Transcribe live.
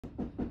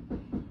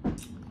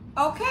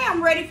Okay,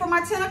 I'm ready for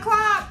my 10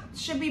 o'clock.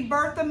 Should be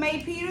Bertha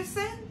May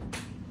Peterson.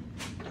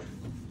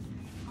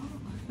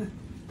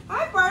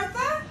 Hi,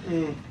 Bertha.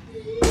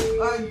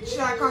 Should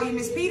I call you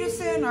Miss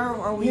Peterson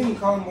or we? You can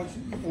call me what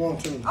you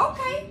want to.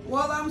 Okay.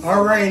 Well, I'm so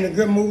all right, in a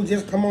good mood.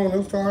 Just come on.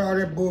 Don't start all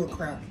that bull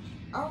crap.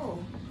 Oh.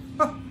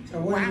 So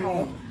what do you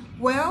want?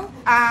 Well,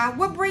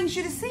 what brings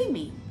you to see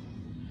me?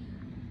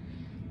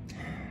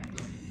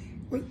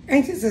 Well,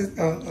 ain't this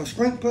a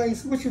strength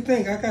place? What you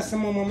think? I got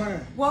some on my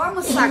mind. Well, I'm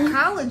a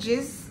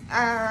psychologist.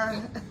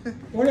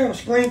 Whatever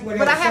strength,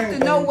 whatever. But I have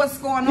to know what's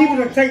going People on.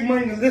 that take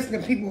money to listen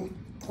to people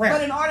crap.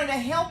 But in order to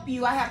help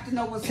you, I have to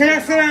know what's going on.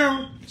 Can I sit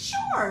down?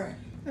 Sure.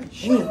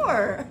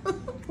 Sure.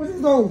 What's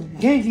this old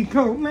dingy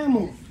coat? Man,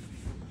 move.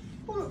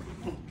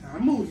 I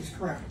move this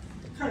crap.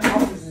 What kind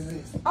of office is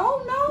this?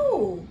 Oh,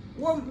 no.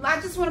 Well, I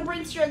just want to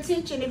bring to your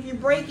attention, if you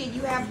break it,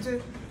 you have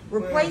to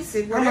replace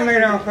it. I'm going to lay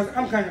down because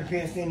I'm kind of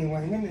pissed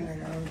anyway. Let me lay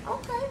down.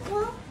 Okay,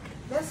 well,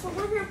 that's what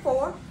we're here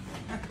for.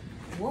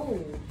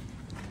 Whoa.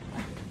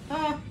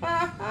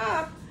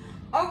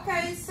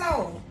 Okay,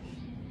 so,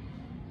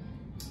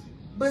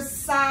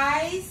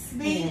 besides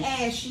being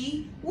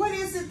ashy, what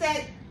is it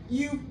that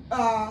you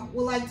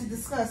would like to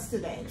discuss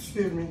today?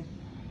 Excuse me.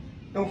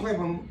 Don't play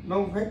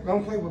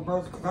with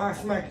Bertha, because I'll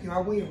smack you. I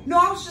will. No,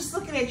 I was just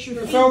looking at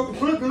your feet. So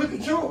look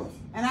at yours.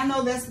 And I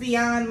know that's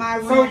beyond my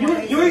realm.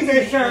 So you ain't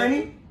that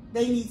shiny.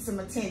 They need some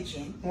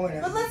attention.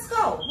 Whatever. But let's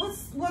go.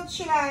 What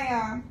should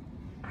I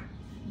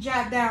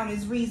jot down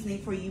as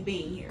reasoning for you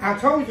being here? I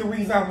told you the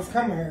reason I was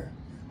coming here.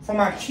 For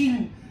my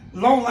cheating,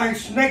 low-life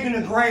snake in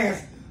the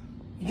grass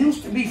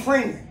used to be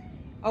friendly.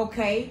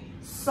 Okay,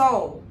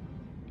 so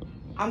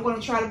I'm going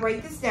to try to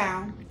break this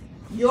down.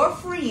 Your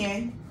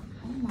friend,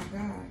 oh my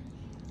God.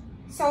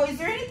 So is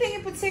there anything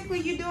in particular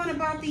you're doing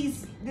about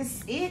this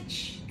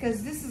itch?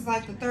 Because this is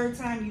like the third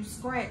time you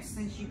scratched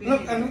since you've been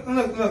here.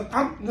 Look,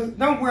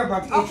 don't worry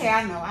about the itch. Okay,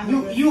 I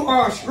know. You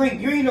are a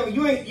shrink.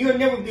 You'll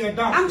never be a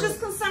doctor. I'm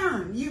just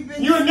concerned.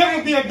 You'll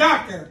never be a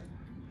doctor.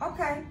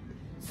 Okay.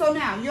 So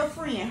now, your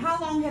friend, how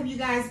long have you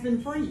guys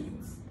been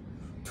friends?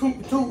 Too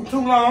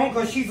long,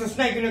 because she's a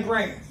snake in the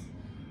grass.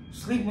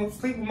 Sleep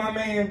with my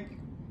man,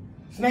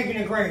 snake in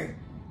the grass.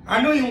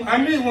 I knew you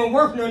weren't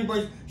worth nothing,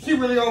 but she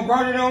really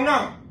brought it on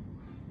out.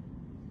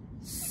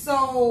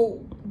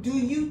 So, do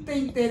you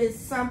think that it's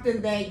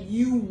something that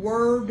you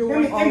were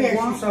doing Let me ask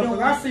you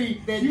something. I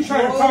see you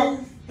trying to talk.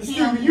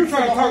 Excuse me, you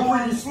trying to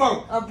talk pretty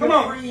slow.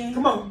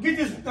 Come on, get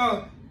this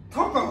talk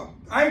up.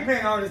 I ain't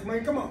paying all this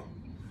money. Come on.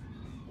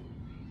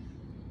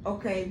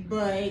 Okay,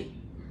 but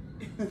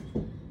what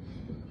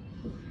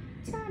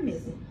time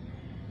is it?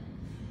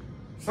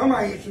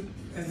 Somebody at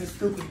this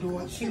stupid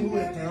door. She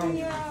went down.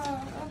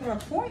 Other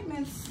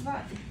appointments,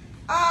 but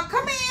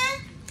come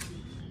in.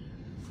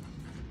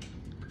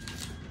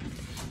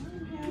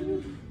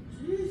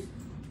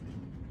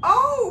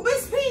 Oh,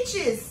 Miss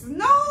Peaches.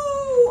 No.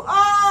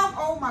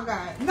 Oh my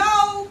God.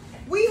 No.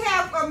 We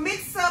have a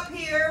mix-up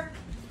here.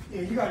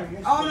 Yeah, you got a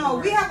mix-up. Oh no,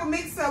 we have a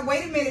mix-up.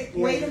 Wait a minute.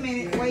 Wait a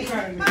minute. Wait.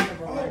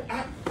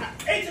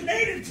 Hey,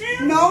 today the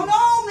 10th? No,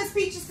 Miss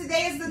Peaches.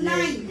 Today is the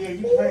 9th. Yeah,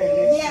 you playing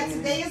this. Yeah,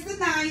 today is the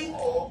 9th.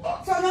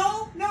 So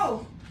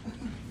no.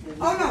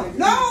 Oh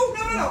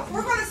no.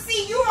 We're gonna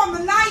see you on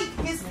the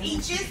 9th, Miss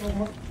Peaches.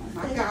 Oh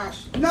my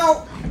gosh.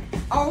 No.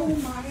 Oh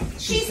my.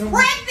 She's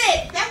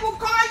pregnant. That will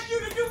cause you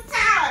to do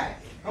time.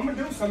 I'm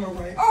gonna do something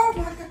right. Oh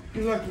my God.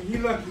 You lucky. Hey,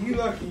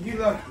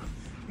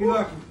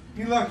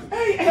 you lucky.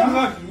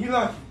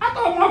 I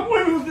thought my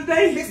appointment was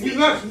today. Miss You Peaches,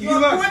 lucky, your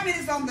appointment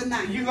is on the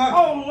 9th. You lucky.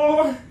 Oh,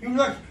 Lord. You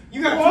lucky.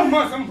 You got 2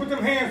 months. I'm gonna put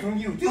them hands on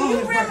you. Do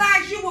you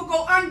realize you will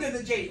go under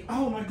the jail?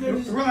 Oh, my You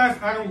goodness. realize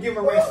I don't give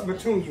a rest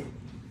between you.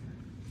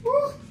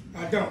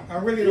 I don't. I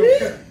really don't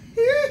care.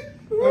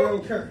 I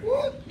don't care.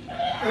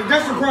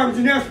 That's the problem.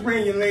 You never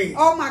sprain your legs.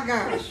 Oh my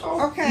gosh.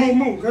 Okay.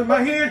 Move. Because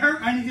my head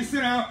hurt. I need to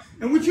sit down.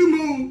 And would you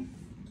move?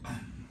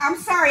 I'm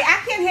sorry.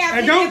 I can't have And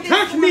any don't of this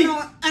touch me. going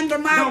on under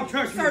my Don't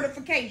touch me.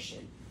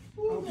 certification.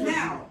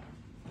 Now.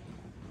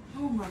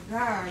 Oh my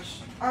gosh.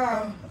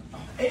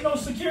 Ain't no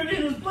security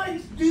in this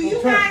place. Do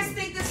you guys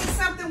think this is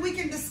something we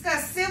can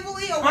discuss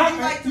civilly, or would you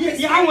like to?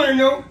 Yeah, I want to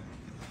know.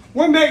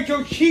 What made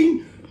your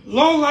cheating,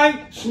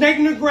 low-life, snake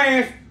in the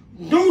grass,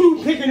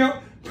 doodle picking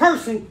up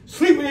person,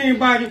 sleeping with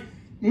anybody,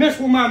 mess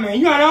with my man?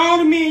 You got all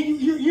the men.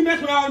 You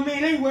mess with all the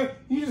men anyway.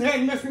 You just had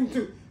to mess with him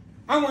too.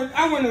 I want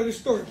to know this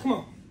story. Come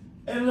on.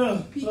 And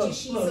look, Peaches,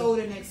 she's owed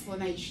an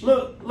explanation.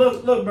 Look,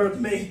 Bertha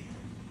May.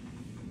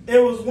 It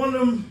was one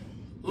of them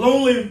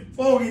lonely,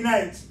 foggy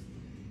nights.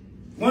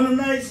 One of the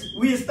nights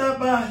we had stopped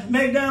by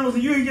McDonald's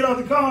and you didn't get out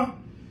the car.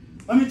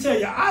 Let me tell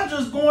you, I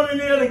just going in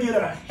there to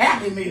get a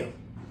Happy Meal.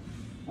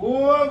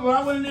 Boy, but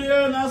I went in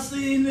there and I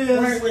seen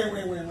this. Wait.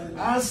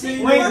 I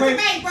seen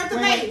Bertha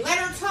May, let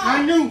her talk.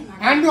 I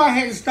knew I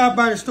had to stop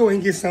by the store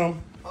and get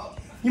some.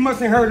 You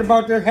must have heard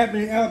about that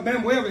happening in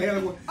Alabama, wherever the hell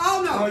it was.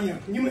 Oh no. Oh yeah.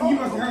 You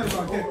must have heard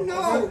about that.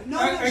 No.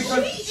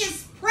 She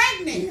is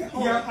pregnant.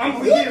 Yeah, I'm You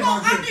forgetting go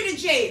about that. under the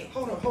jail.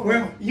 Hold on.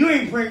 Well, you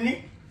ain't pregnant.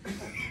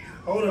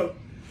 Hold up.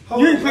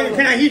 You ain't pregnant.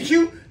 Can I hit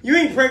you? You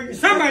ain't pregnant.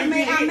 Somebody I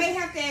getting may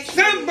hit. have to ask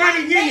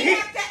Somebody you. getting I may hit.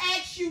 have to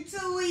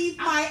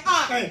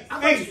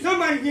Hey,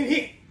 somebody getting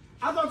hit.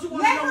 I thought you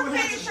wanted to Let know her what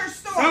finish happened. her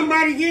story.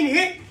 Somebody getting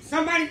hit.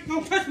 Somebody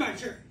don't touch my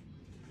chair.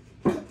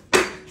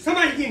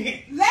 Somebody getting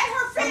hit. Let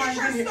her finish Somebody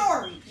her getting hit.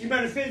 story. You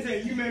better finish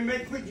it. You better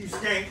make quick, you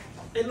skank.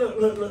 Hey, look.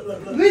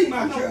 Leave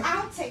my No, chair.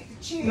 I'll take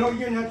the chair. No,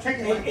 you're not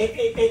taking my chair.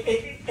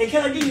 Hey,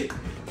 can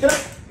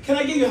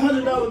I give you a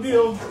 $100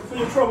 bill for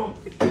your trouble?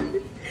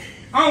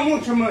 I don't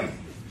want your money.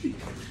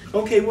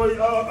 Okay,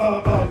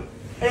 well,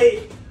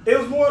 hey, it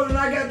was more than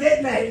I got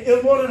that night. It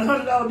was more than a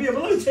 $100 bill.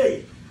 But let me tell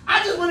you,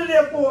 I just went in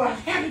there for a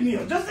Happy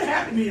Meal, just a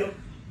Happy Meal.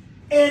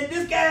 And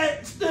this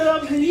guy stood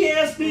up and he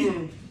asked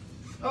me,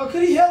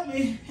 could he help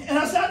me? And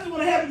I said, I just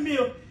want a Happy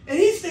Meal. And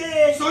he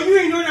said, So you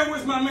ain't know that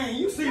was my man.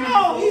 You see him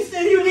no, before. he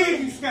said he was You did,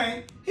 you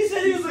skank. He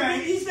said he was a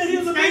big, he said he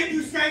was a big,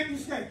 You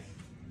skank.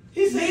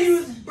 he said he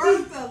was,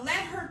 Bertha, let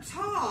her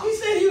talk. he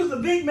said he was a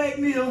Big Mac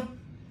meal.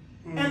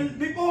 And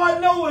before I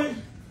know it,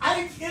 I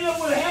didn't end up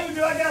with a Happy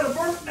Meal. I got a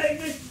Bertha Mac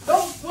meal.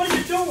 What are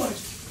you doing?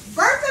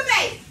 Bertha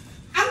May,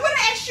 I'm going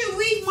to ask you to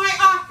leave my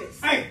office.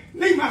 Hey,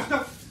 leave my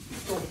stuff.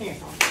 Throw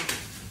hands off.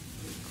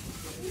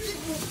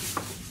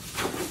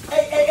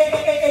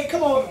 Hey,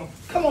 come on,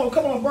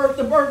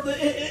 Bertha.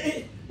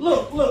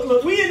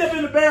 Look. We ended up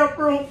in the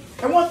bathroom,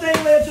 and one thing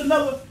led to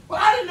another. Well,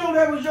 I didn't know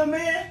that was your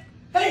man.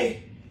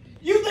 Hey,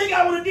 you think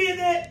I would have did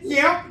that?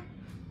 Yep.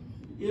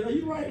 Yeah,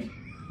 you're right.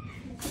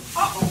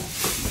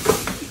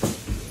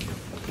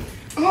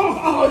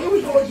 Oh, here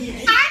we go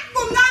again. I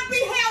will not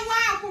be held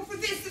liable for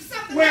this if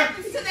something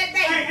happens to that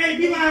baby. Hey,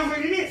 be liable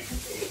for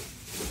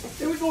this.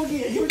 Here we go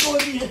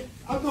again.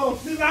 I'm going.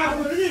 Be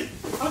liable for this.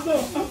 I'm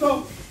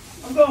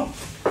going.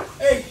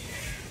 Hey,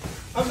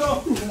 I'm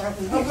going. Leave,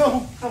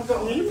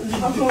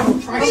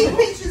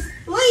 bitches.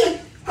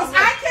 Leave. Because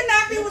I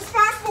cannot be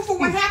responsible for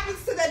what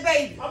happens to that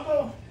baby. I'm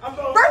going.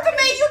 Bertha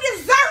May, you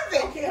deserve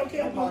it.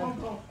 Okay, I'm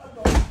going.